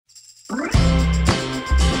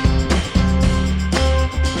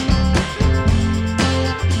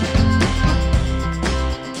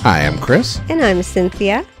Hi, I'm Chris. And I'm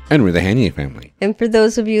Cynthia. And we're the Hanier Family. And for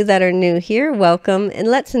those of you that are new here, welcome, and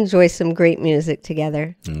let's enjoy some great music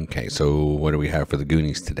together. Okay, so what do we have for the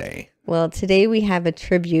Goonies today? Well, today we have a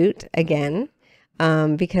tribute again,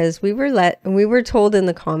 because we were told in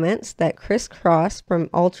the comments that Chris Cross from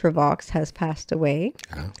Ultravox has passed away.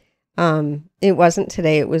 Oh. It wasn't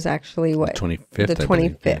today, it was actually what? The 25th. The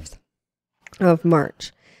 25th of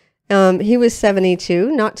March. He was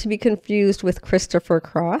 72, not to be confused with Christopher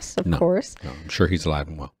Cross, of course. No, I'm sure he's alive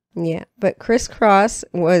and well. Yeah, but Chris Cross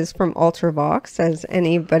was from Ultravox, as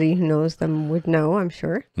anybody who knows them would know, I'm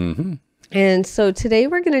sure. Mm-hmm. And so today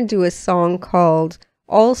we're going to do a song called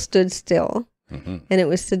All Stood Still. Mm-hmm. And it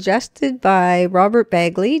was suggested by Robert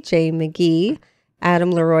Bagley, Jay McGee,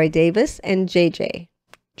 Adam Leroy Davis, and JJ.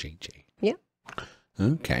 JJ. Yeah.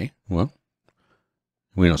 Okay, well,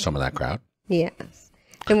 we know some of that crowd. Yes.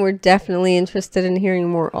 And we're definitely interested in hearing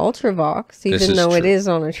more Ultravox, even though it is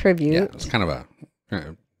on a tribute. Yeah, it's kind of a,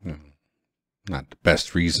 not the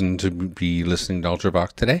best reason to be listening to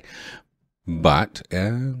Ultravox today, but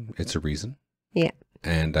it's a reason. Yeah.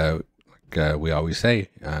 And like we always say,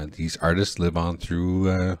 these artists live on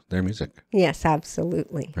through their music. Yes,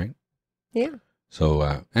 absolutely. Right? Yeah.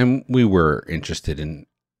 So, and we were interested in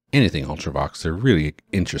anything Ultravox. They're a really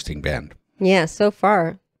interesting band. Yeah, so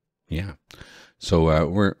far. Yeah. So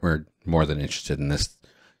we're more than interested in this.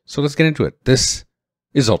 So let's get into it. This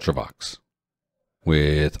is Ultravox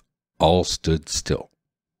with All Stood Still.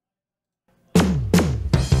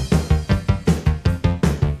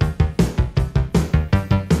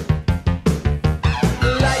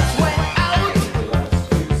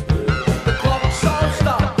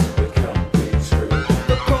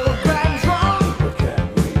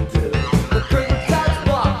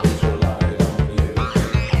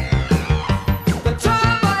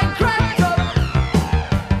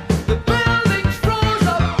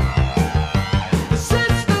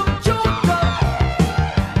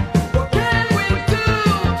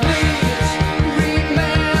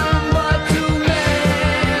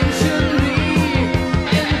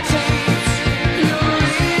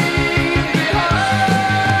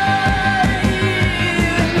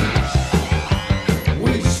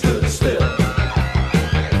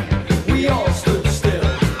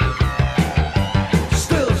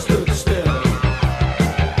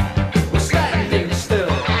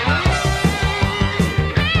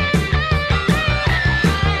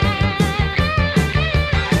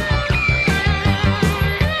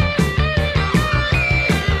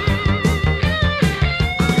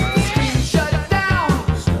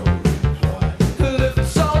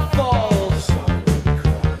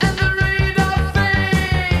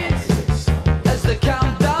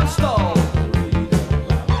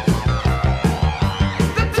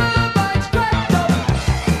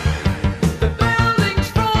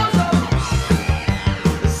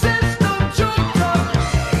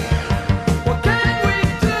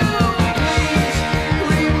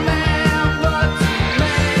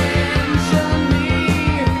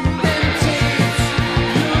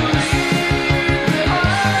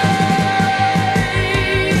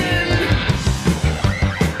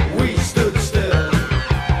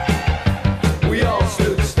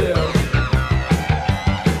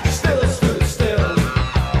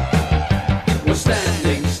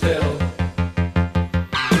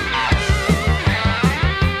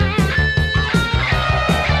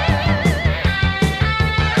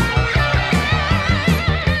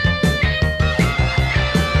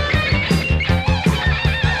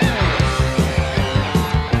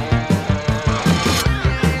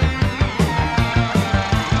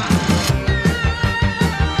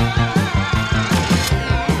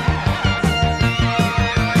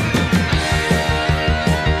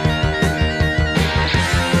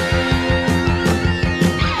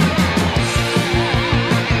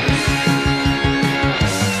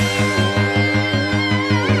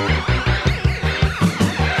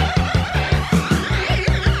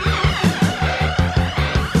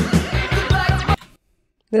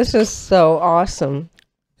 This is so awesome.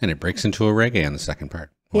 And it breaks into a reggae on the second part.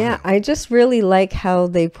 Wow. Yeah, I just really like how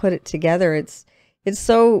they put it together. It's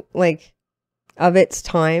so like of its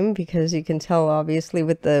time, because you can tell obviously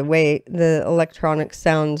with the way the electronic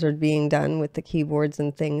sounds are being done with the keyboards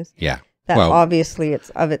and things. Yeah. That obviously it's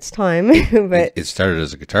of its time. But it started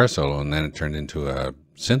as a guitar solo and then it turned into a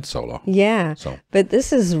synth solo. Yeah. But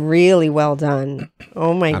this is really well done.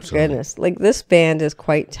 Oh my goodness. Like this band is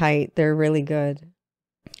quite tight. They're really good.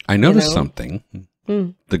 I noticed something.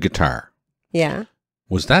 The guitar. Yeah.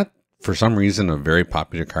 Was that for some reason a very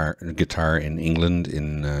popular guitar in England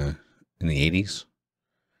in the 80s?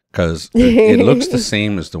 because it looks the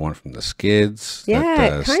same as the one from the Skids. Yeah,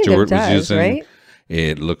 that, it kind Stuart of does, was using. right?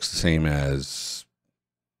 It looks the same as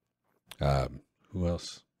who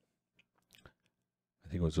else? I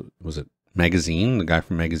think it was it Magazine? The guy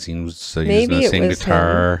from Magazine was using the same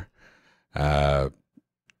guitar.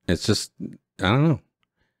 It's just, I don't know,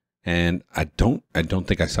 and I don't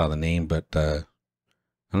think I saw the name, but I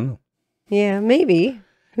don't know. Yeah, maybe.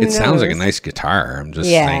 Who knows? Sounds like a nice guitar. I'm just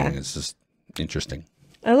saying, it's just interesting.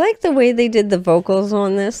 I like the way they did the vocals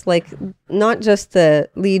on this, like not just the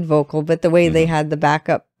lead vocal, but the way they had the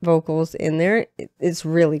backup vocals in there. It's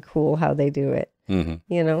really cool how they do it.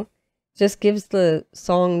 You know, just gives the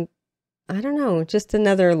song, I don't know, just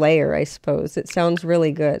another layer, I suppose. It sounds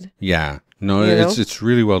really good. Yeah. No, it's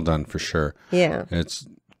really well done for sure. Yeah. It's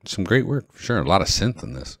some great work for sure. A lot of synth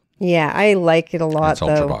in this. Yeah, I like it a lot. It's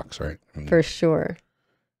Ultravox, right? For sure.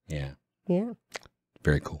 Yeah. Yeah.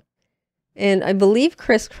 Very cool. And I believe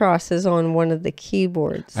Chris Cross is on one of the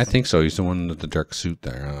keyboards. I think so. He's the one with the dark suit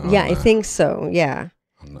there. Yeah, I think so. Yeah.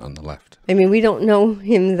 On the left. I mean, we don't know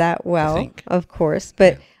him that well, of course,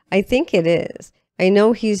 but I think it is. I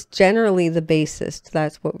know he's generally the bassist.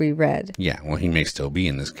 That's what we read. Yeah, well, he may still be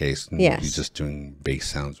in this case. Yes. He's just doing bass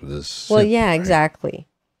sounds with his synth, well, yeah, right? exactly.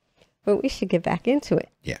 But we should get back into it.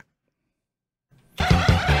 Yeah.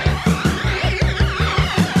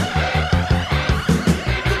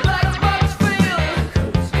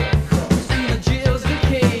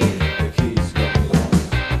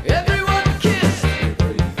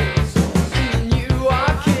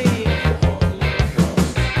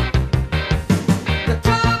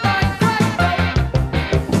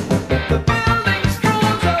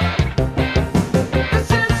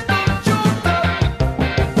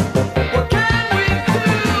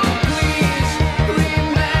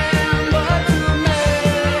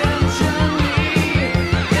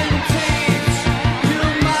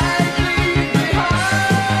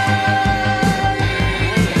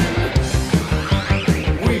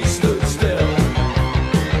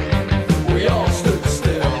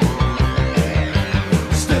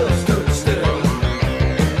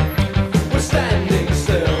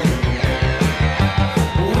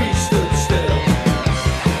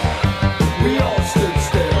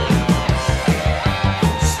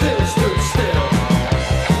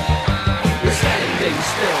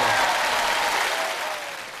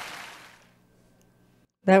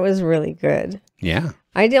 That was really good. Yeah.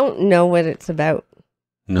 I don't know what it's about.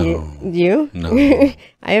 No. You? No.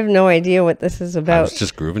 I have no idea what this is about. I was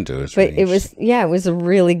just grooving to it. But it was a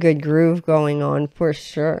really good groove going on for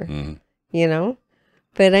sure. You know?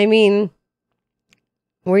 But I mean,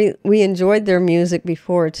 we enjoyed their music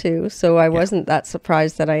before too, so I wasn't that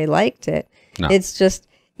surprised that I liked it. No. It's just,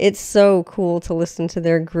 it's so cool to listen to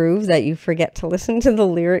their groove that you forget to listen to the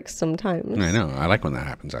lyrics sometimes. I know. I like when that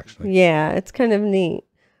happens, actually. Yeah, it's kind of neat.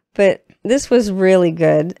 But this was really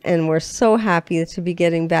good, and we're so happy to be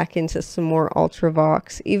getting back into some more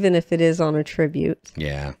Ultravox, even if it is on a tribute.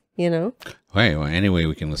 Yeah. You know? Well, any way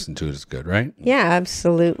we can listen to it is good, right? Yeah,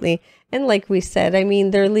 absolutely. And like we said, I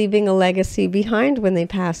mean, they're leaving a legacy behind when they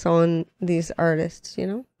pass on these artists, you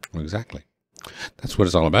know? Exactly. That's what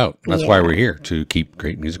it's all about. That's why we're here, to keep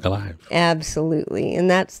great music alive. Absolutely.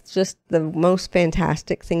 And that's just the most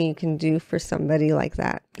fantastic thing you can do for somebody like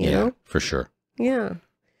that, you know? For sure. Yeah.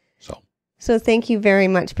 So thank you very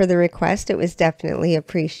much for the request. It was definitely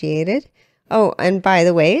appreciated. Oh, and by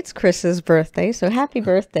the way, it's Chris's birthday, so happy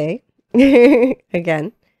birthday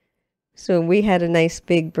again. So we had a nice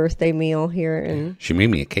big birthday meal here, and she made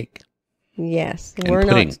me a cake. Yes, and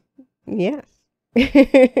pudding. Yes,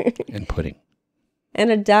 and pudding, and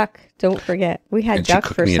a duck. Don't forget, we had duck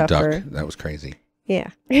for supper. A duck. That was crazy. Yeah,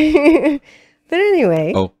 but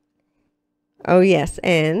anyway. Oh yes,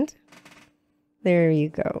 and there you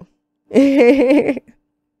go.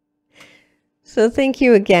 So thank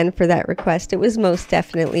you again for that request. It was most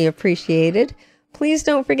definitely appreciated. Please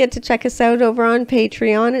don't forget to check us out over on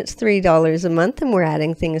Patreon. It's $3 a month, and we're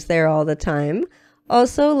adding things there all the time.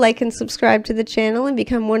 Also, like and subscribe to the channel and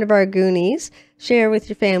become one of our Goonies. Share with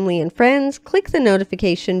your family and friends. Click the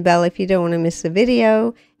notification bell if you don't want to miss a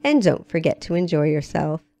video. And don't forget to enjoy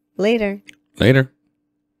yourself. Later. Later.